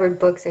discovered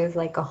books, it was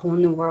like a whole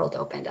new world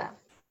opened up.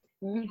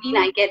 I mean,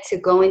 I get to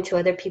go into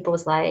other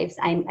people's lives.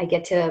 I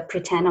get to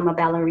pretend I'm a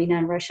ballerina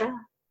in Russia.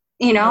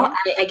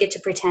 I get to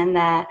pretend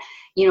that,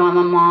 I'm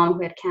a mom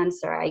who had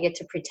cancer. I get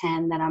to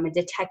pretend that I'm a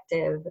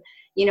detective,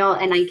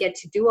 and I get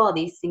to do all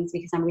these things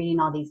because I'm reading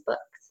all these books.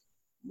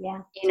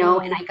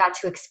 And I got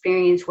to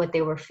experience what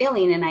they were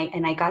feeling,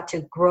 and I got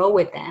to grow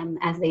with them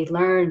as they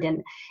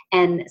learned.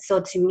 And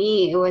so to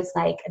me, it was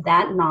like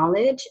that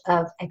knowledge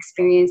of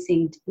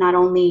experiencing not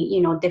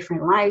only,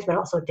 different lives, but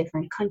also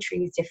different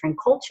countries, different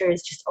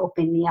cultures, just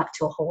opened me up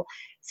to a whole.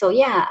 So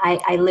yeah,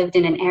 I lived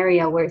in an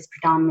area where it's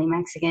predominantly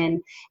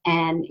Mexican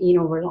and,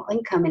 we're low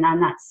income, and I'm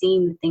not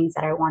seeing the things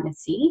that I want to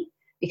see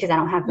because I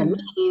don't have the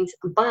means.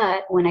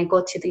 But when I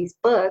go to these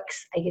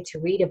books, I get to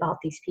read about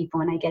these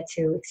people and I get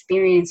to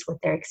experience what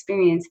they're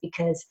experiencing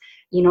because,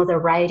 their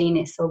writing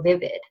is so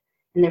vivid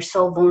and they're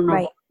so vulnerable.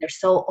 Right. They're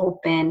so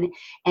open.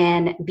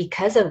 And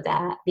because of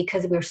that,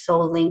 because we're so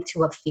linked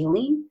to a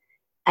feeling,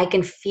 I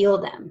can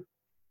feel them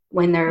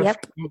when they're, I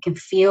can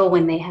feel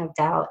when they have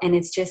doubt. And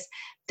it's just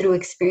through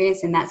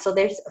experiencing that. So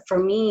for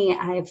me,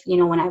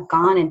 when I've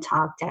gone and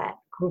talked at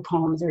group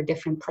homes or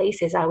different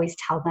places, I always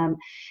tell them,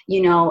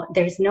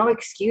 there's no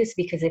excuse,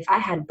 because if I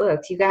had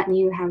books, you have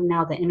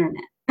now the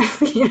internet.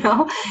 You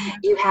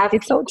have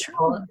it's people so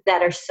true.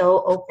 that are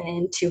so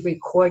open to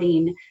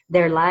recording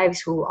their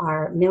lives, who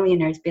are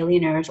millionaires,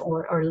 billionaires,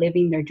 or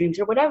living their dreams,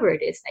 or whatever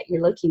it is that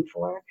you're looking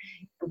for,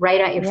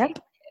 right at your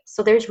fingertips.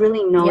 So there's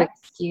really no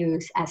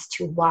excuse as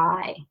to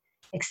why,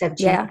 except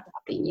you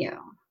helping you.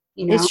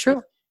 It's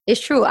true. It's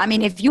true. I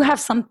mean, if you have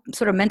some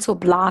sort of mental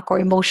block or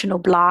emotional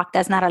block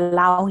that's not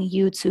allowing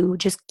you to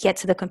just get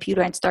to the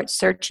computer and start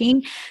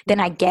searching, then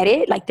I get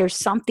it. Like, there's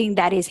something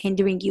that is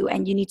hindering you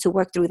and you need to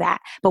work through that.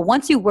 But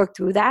once you work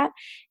through that,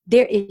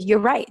 you're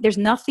right. There's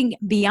nothing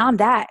beyond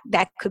that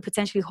could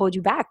potentially hold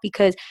you back,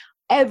 because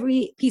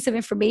every piece of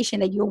information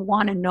that you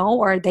want to know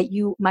or that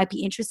you might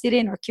be interested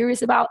in or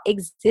curious about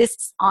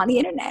exists on the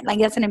internet. Like,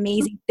 that's an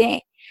amazing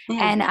thing.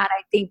 And I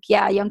think,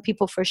 young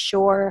people for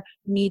sure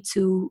need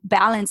to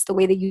balance the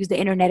way they use the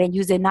internet and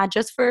use it not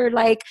just for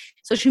like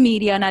social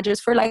media, not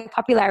just for like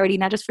popularity,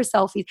 not just for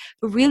selfies,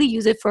 but really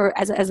use it for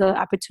as an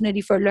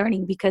opportunity for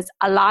learning. Because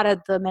a lot of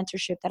the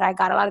mentorship that I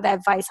got, a lot of the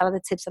advice, a lot of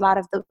the tips, a lot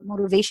of the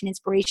motivation,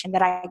 inspiration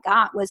that I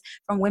got was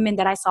from women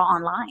that I saw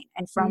online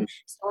and from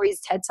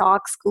stories, TED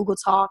Talks, Google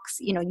Talks,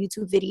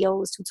 YouTube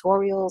videos,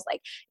 tutorials,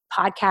 like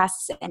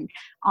podcasts and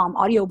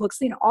audiobooks,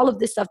 all of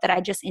this stuff that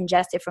I just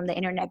ingested from the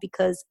internet,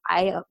 because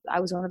I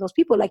was one of those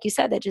people, like you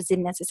said, that just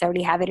didn't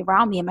necessarily have it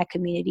around me in my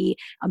community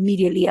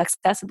immediately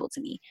accessible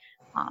to me.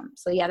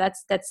 So yeah,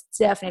 that's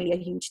definitely a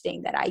huge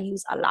thing that I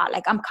use a lot.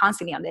 Like, I'm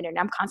constantly on the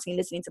internet. I'm constantly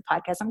listening to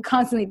podcasts.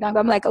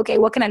 I'm like, okay,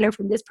 what can I learn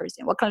from this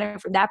person? What can I learn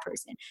from that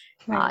person?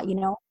 Right.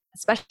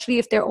 Especially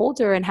if they're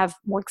older and have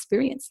more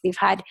experience.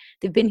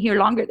 They've been here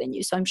longer than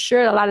you. So I'm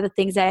sure a lot of the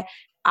things that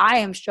I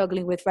am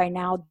struggling with right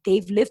now,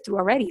 they've lived through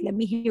already. Let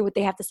me hear what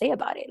they have to say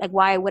about it. Like,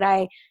 why would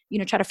I,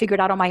 try to figure it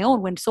out on my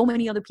own when so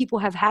many other people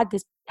have had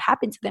this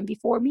happen to them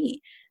before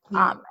me?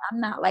 Yeah. I'm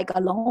not like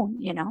alone,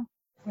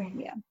 Right.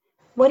 Yeah.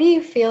 What do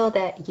you feel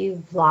that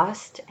you've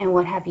lost and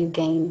what have you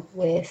gained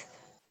with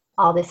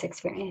all this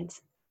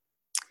experience?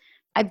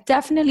 I've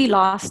definitely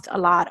lost a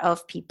lot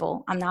of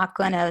people. I'm not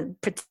going to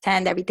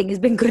pretend everything has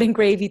been good and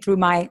gravy through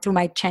my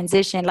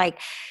transition. Like,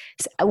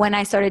 when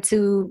I started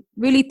to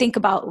really think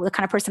about the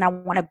kind of person I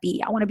want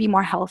to be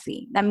more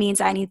healthy. That means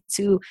I need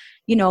to,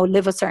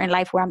 live a certain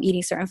life where I'm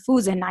eating certain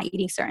foods and not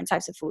eating certain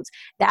types of foods.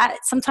 That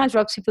sometimes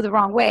rubs people the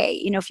wrong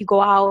way. If you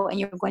go out and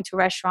you're going to a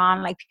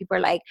restaurant, like, people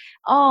are like,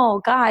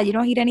 oh God, you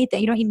don't eat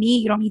anything. You don't eat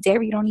meat. You don't eat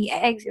dairy. You don't eat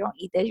eggs. You don't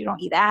eat this. You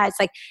don't eat that. It's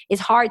like,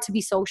 it's hard to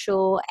be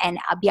social and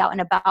be out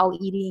and about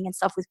eating and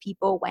stuff with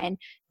people when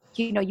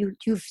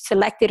you've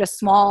selected a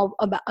small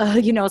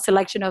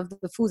selection of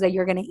the foods that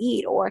you're going to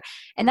eat.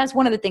 And that's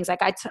one of the things.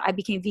 Like, I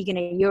became vegan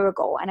a year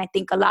ago, and I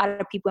think a lot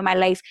of people in my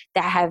life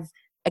that have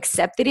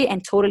accepted it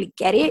and totally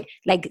get it,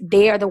 like,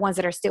 they are the ones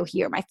that are still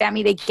here. My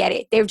family, they get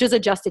it. They've just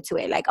adjusted to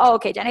it. Like, oh,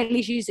 okay, Janet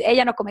Lee,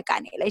 ella no come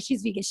carne. Like,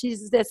 she's vegan.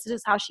 This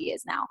is how she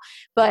is now.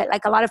 But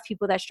like, a lot of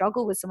people that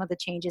struggle with some of the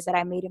changes that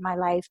I made in my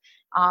life,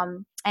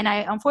 and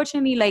I,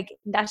 unfortunately, like,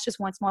 that's just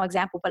one small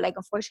example, but like,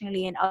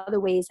 unfortunately, in other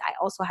ways, I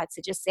also had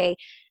to just say,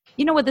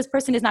 you know what, this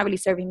person is not really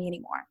serving me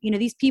anymore.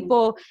 These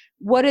people,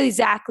 what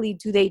exactly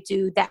do they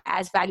do that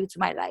adds value to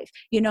my life?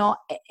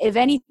 If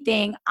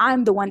anything,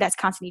 I'm the one that's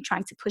constantly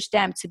trying to push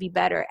them to be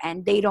better,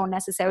 and they don't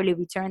necessarily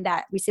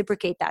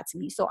reciprocate that to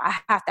me. So I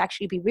have to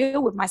actually be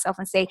real with myself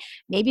and say,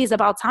 maybe it's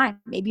about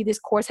time. Maybe this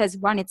course has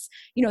run its,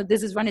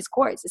 this has run its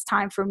course. It's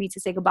time for me to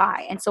say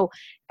goodbye. And so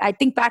I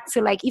think back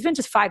to, like, even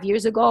just 5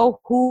 years ago,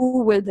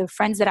 who were the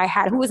friends that I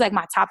had? Who was like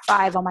my top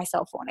 5 on my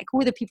cell phone? Like, who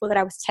were the people that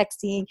I was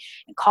texting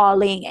and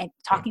calling and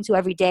talking to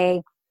every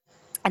day?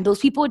 And those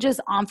people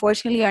just,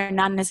 unfortunately, are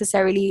not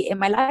necessarily in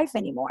my life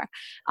anymore.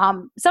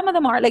 Some of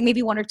them are, like,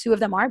 maybe 1 or 2 of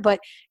them are, but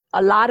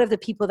a lot of the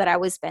people that I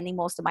was spending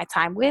most of my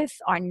time with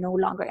are no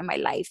longer in my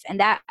life. And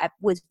that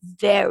was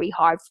very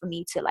hard for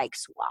me to, like,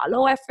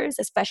 swallow at first,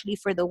 especially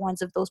for the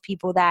ones of those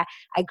people that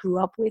I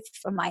grew up with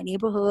from my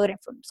neighborhood and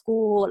from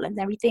school and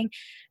everything.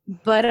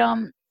 But,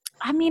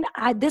 I mean,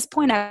 at this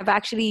point, I've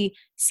actually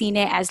seen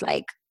it as,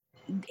 like,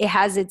 it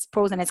has its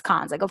pros and its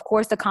cons. Like, of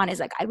course, the con is,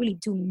 like, I really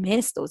do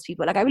miss those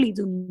people. Like, I really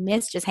do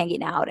miss just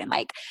hanging out and,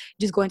 like,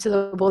 just going to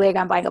the bodega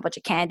and buying a bunch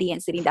of candy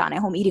and sitting down at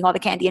home, eating all the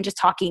candy and just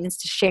talking and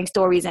sharing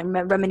stories and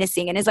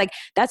reminiscing. And it's like,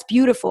 that's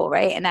beautiful,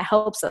 right? And that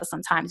helps us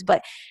sometimes.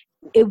 But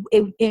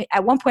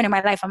at one point in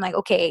my life, I'm like,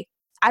 okay,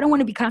 I don't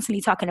want to be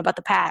constantly talking about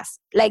the past.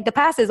 Like, the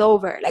past is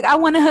over. Like, I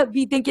want to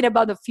be thinking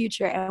about the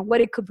future and what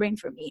it could bring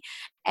for me.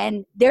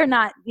 And they're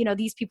not,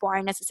 these people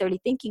aren't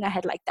necessarily thinking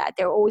ahead like that.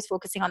 They're always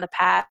focusing on the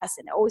past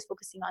and they're always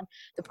focusing on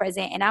the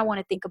present. And I want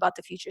to think about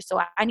the future.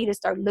 So I need to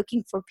start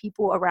looking for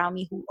people around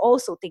me who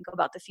also think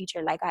about the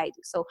future like I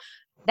do. So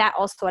that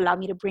also allowed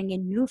me to bring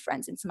in new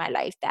friends into my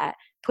life that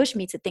push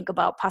me to think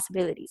about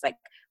possibilities. Like,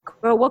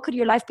 girl, what could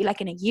your life be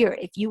like in a year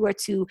if you were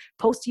to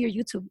post to your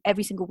YouTube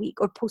every single week,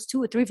 or post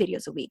 2 or 3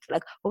 videos a week?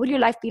 Like, what would your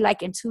life be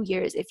like in 2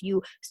 years if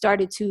you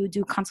started to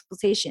do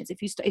consultations,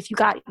 if you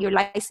got your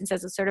license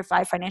as a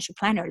certified financial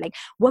planner? Like,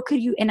 what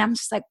could you, and I'm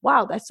just like,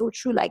 wow, that's so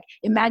true. Like,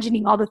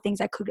 imagining all the things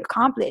I could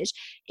accomplish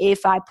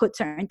if I put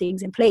certain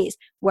things in place.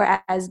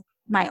 Whereas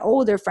my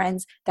older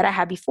friends that I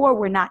had before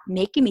were not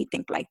making me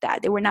think like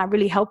that. They were not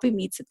really helping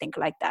me to think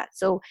like that.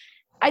 So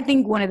I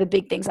think one of the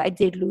big things I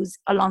did lose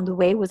along the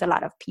way was a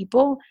lot of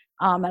people,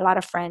 a lot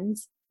of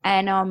friends.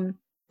 And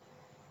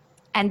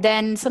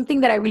then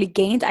something that I really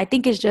gained, I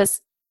think, is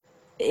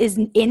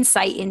an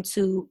insight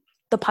into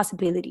the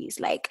possibilities.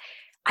 Like,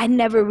 I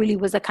never really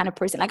was the kind of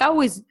person, like, I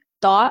always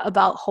thought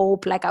about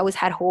hope. Like, I always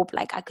had hope,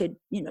 like, I could,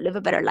 live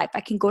a better life.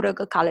 I can go to a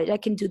good college. I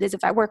can do this.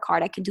 If I work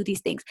hard, I can do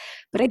these things.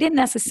 But I didn't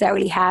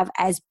necessarily have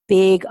as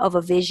big of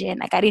a vision.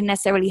 Like, I didn't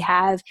necessarily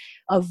have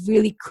a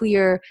really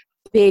clear,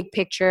 big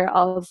picture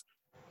of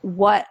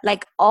what,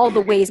 like, all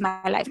the ways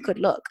my life could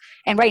look.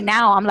 And right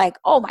now I'm like,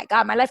 oh my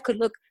God, my life could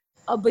look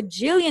a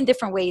bajillion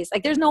different ways.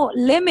 Like, there's no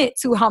limit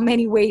to how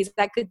many ways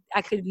I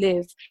could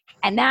live.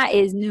 And that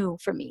is new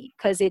for me,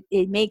 because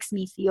it makes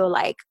me feel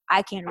like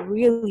I can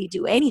really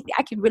do anything.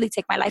 I can really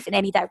take my life in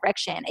any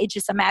direction. It's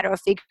just a matter of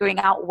figuring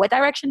out, what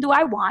direction do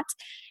I want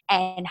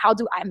and how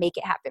do I make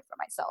it happen for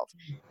myself?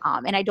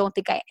 And I don't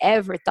think I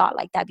ever thought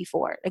like that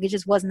before. Like, it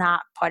just was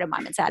not part of my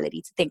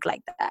mentality to think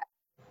like that.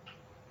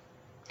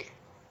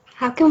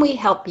 How can we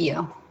help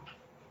you?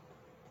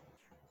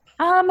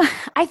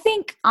 I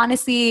think,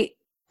 honestly,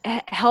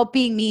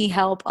 helping me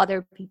help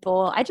other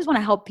people. I just want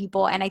to help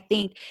people. And I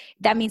think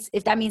that means,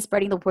 if that means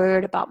spreading the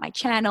word about my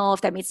channel,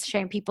 if that means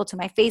sharing people to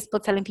my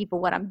Facebook, telling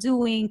people what I'm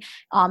doing,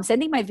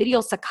 sending my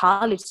videos to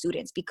college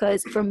students.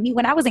 Because for me,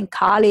 when I was in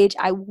college,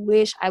 I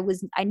wish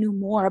I knew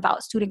more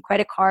about student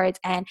credit cards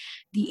and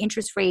the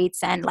interest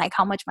rates and like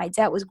how much my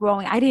debt was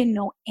growing. I didn't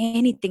know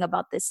anything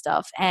about this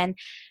stuff. And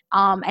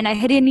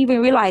I didn't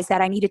even realize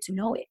that I needed to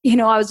know it.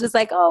 I was just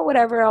like, oh,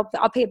 whatever,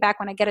 I'll pay it back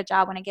when I get a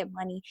job, when I get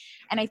money.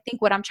 And I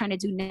think what I'm trying to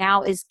do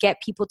now is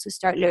get people to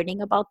start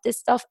learning about this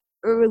stuff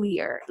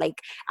earlier. Like,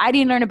 I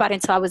didn't learn about it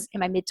until I was in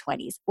my mid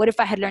 20s. What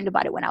if I had learned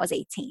about it when I was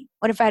 18?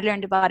 What if I had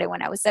learned about it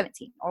when I was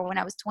 17 or when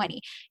I was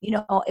 20?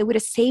 It would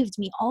have saved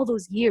me all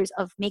those years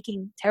of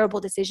making terrible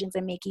decisions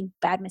and making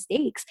bad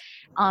mistakes.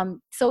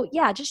 So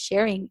yeah, just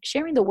sharing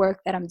the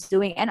work that I'm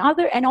doing, and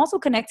also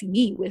connecting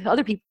me with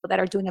other people that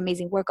are doing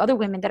amazing work, other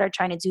women that are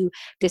trying to do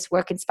this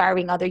work,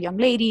 inspiring other young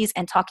ladies,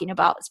 and talking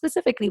about,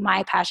 specifically,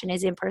 my passion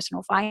is in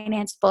personal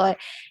finance, but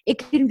it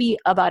can be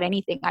about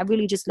anything. I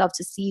really just love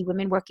to see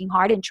women working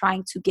hard and trying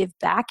to give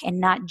back,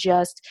 and not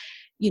just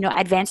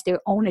advance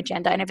their own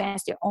agenda and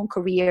advance their own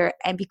career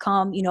and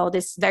become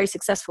this very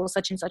successful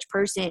such and such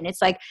person.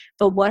 It's like,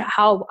 but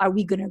how are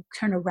we going to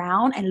turn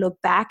around and look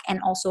back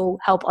and also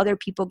help other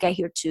people get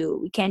here too?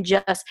 We can't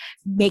just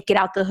make it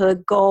out the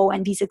hood, go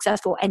and be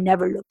successful and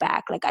never look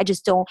back. Like, I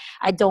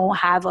don't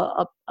have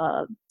a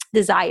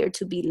desire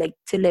to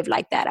live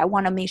like that. I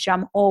want to make sure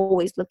I'm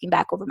always looking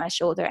back over my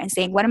shoulder and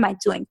saying, what am I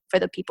doing for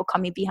the people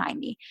coming behind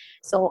me?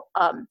 So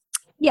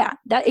yeah,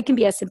 that it can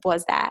be as simple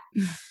as that.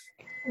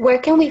 Where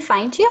can we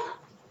find you?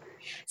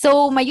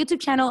 So my YouTube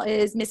channel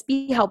is Miss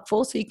Be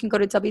Helpful. So you can go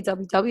to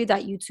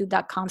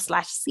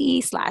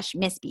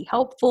www.youtube.com/c/Miss Be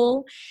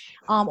Helpful.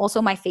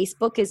 Also, my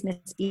Facebook is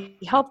Miss Be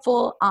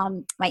Helpful.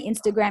 My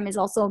Instagram is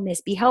also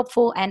Miss Be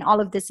Helpful. And all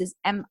of this is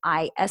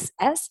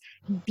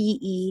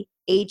MISSBEHELPFUL.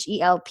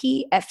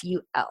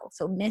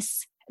 So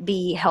Miss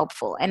Be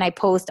Helpful. And I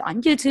post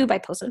on YouTube, I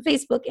post on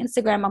Facebook,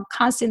 Instagram. I'm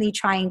constantly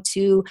trying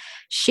to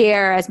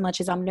share as much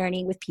as I'm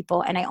learning with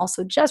people. And I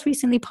also just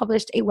recently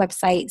published a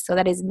website. So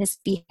that is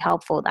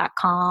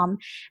missbehelpful.com.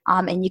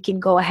 And you can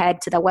go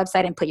ahead to the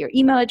website and put your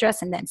email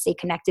address and then stay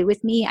connected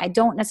with me. I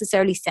don't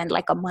necessarily send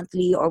like a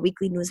monthly or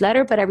weekly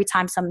newsletter, but every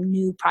time some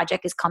new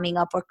project is coming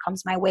up or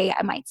comes my way,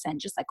 I might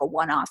send just like a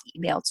one-off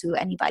email to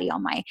anybody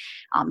on my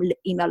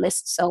email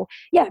list. So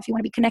yeah, if you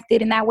want to be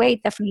connected in that way,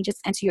 definitely just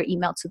enter your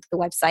email to the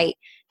website.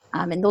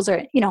 And those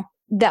are,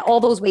 all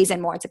those ways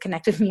and more to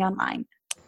connect with me online.